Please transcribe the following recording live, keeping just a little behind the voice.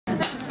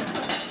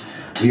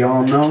We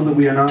all know that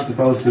we are not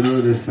supposed to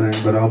do this thing,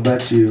 but I'll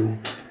bet you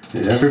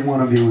that every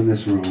one of you in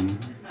this room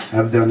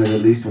have done it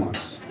at least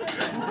once.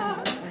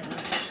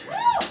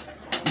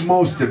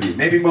 Most of you,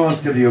 maybe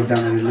most of you have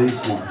done it at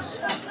least once.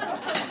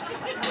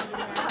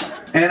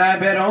 And I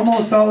bet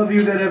almost all of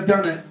you that have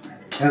done it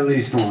at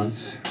least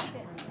once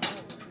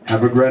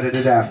have regretted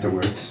it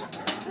afterwards.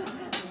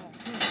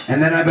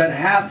 And then I bet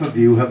half of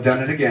you have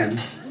done it again.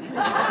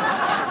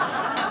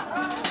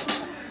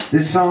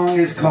 This song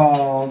is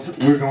called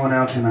We're Going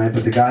Out Tonight,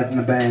 but the guys in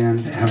the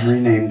band have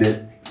renamed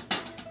it.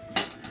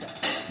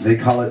 They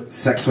call it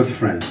Sex with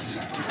Friends.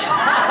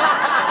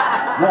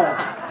 1,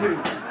 2.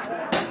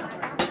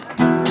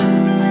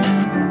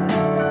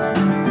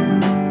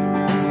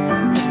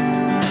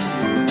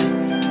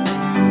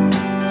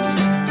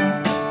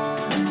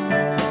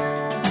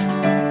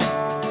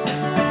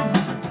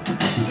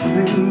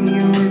 Seen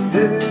you with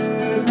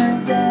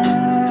different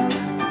guys.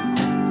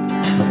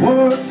 I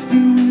watched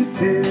you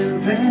till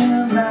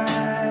their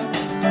lies.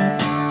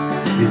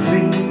 You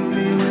seen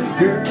me with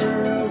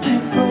girls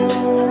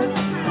before.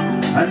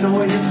 I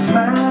know you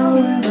smile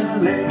when I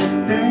let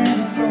them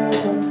go.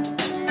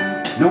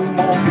 No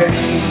more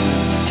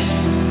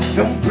games,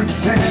 don't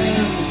pretend.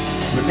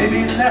 We're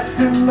maybe less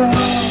than love,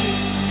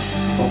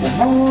 but we're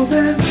more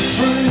than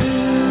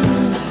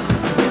friends.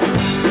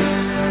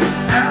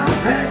 I'll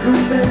pack a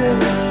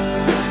bed,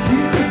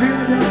 you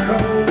hear them go,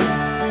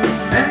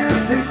 and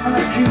take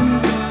my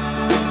keys.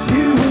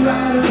 You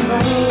ride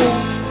alone,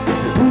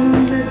 the room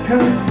that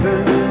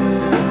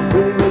concerns.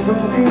 We're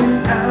going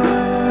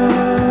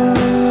out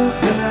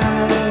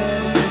tonight.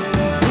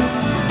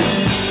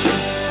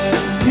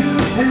 You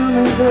tell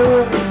the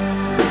boys,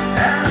 I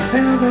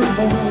tell the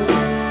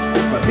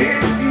boys, but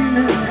here in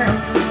the town,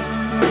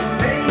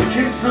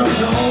 making some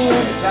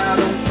noise. I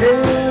don't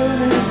care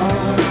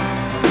anymore.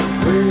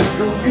 We're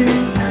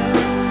going out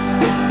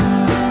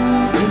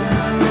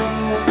tonight.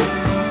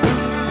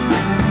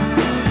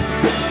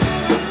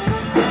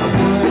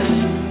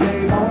 They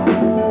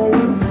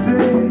always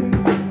say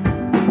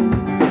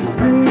we're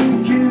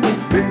making a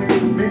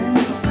big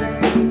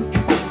mistake.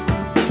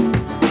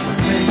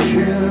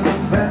 Thinking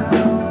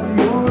about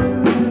your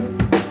lips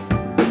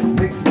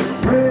makes me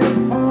pray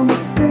for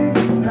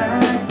mistakes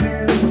like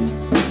this.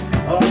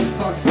 Oh,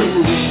 fuck the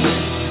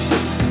rules.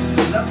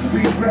 Let's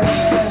be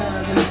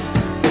rad.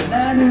 The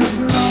night is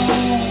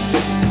long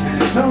and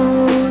it's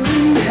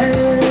only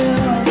hell.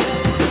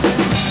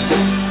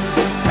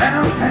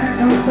 I'll pack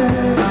a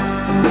bed,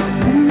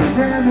 you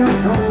grab your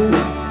coat.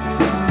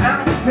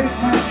 I'll take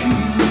my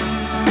keys,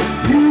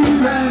 you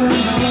ride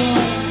along.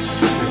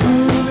 The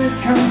room it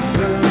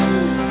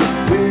concerns.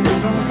 We're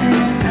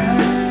going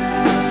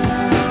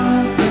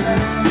out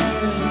tonight.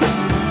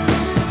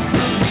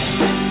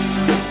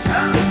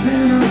 I'll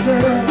tell the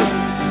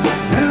girls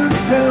and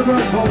tell the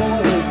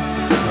boys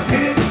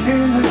we're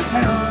in the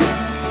town,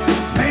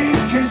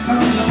 making some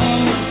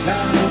noise. I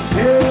don't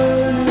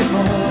care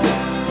anymore.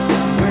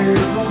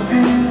 We're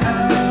going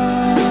out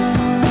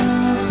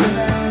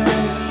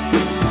tonight.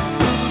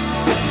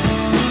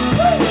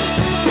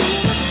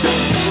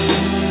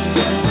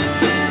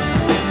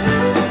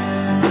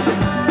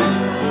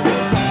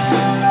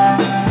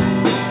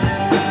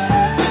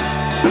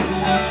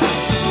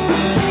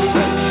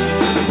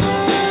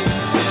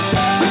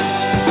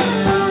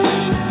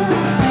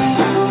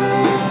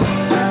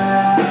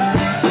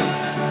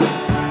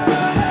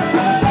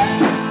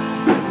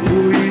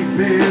 We've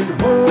been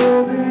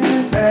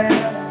holding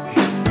back.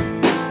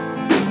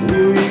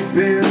 We've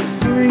been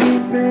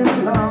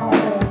sleeping long.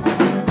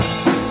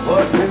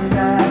 But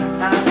tonight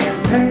I am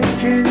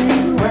taking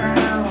you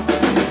out,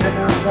 and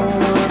I'm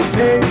gonna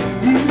take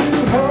you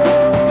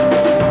home.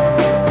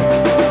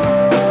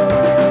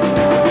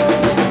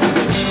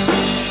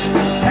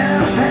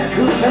 I'll pack a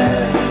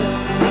bag,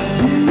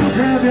 you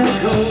grab your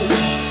coat,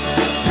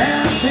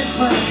 I'll take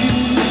my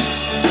keys,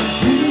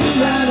 you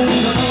ride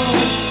along.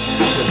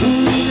 The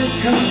room that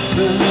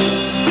concerns.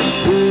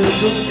 We're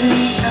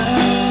going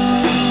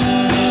out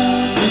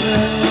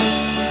tonight.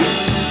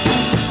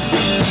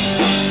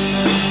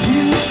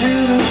 You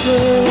tell the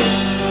girls,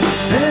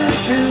 they'll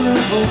tell the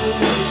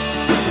boys,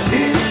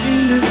 they're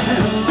in the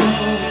town,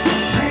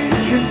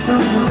 making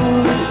some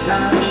noise. I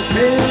don't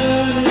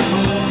care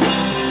anymore.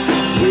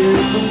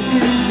 We're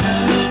going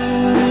out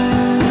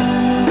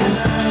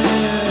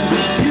tonight.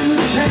 You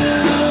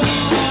tell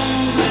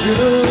the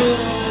girls,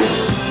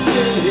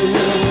 yeah,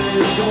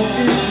 we're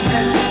going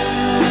out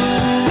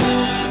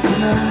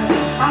tonight.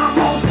 I'm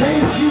gonna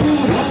take you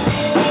home.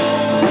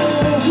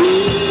 We're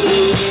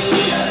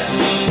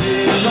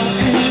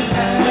going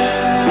out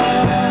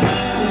tonight.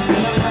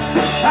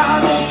 I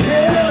don't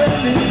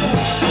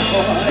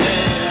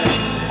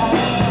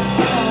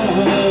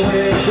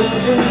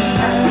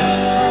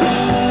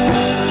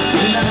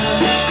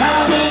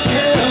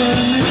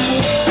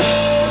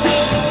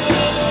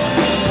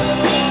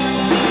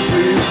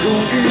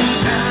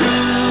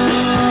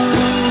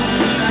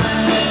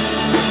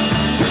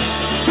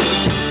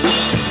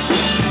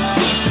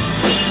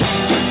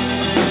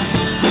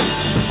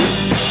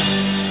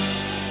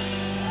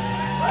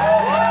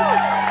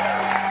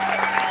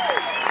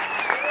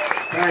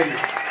Thank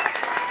you.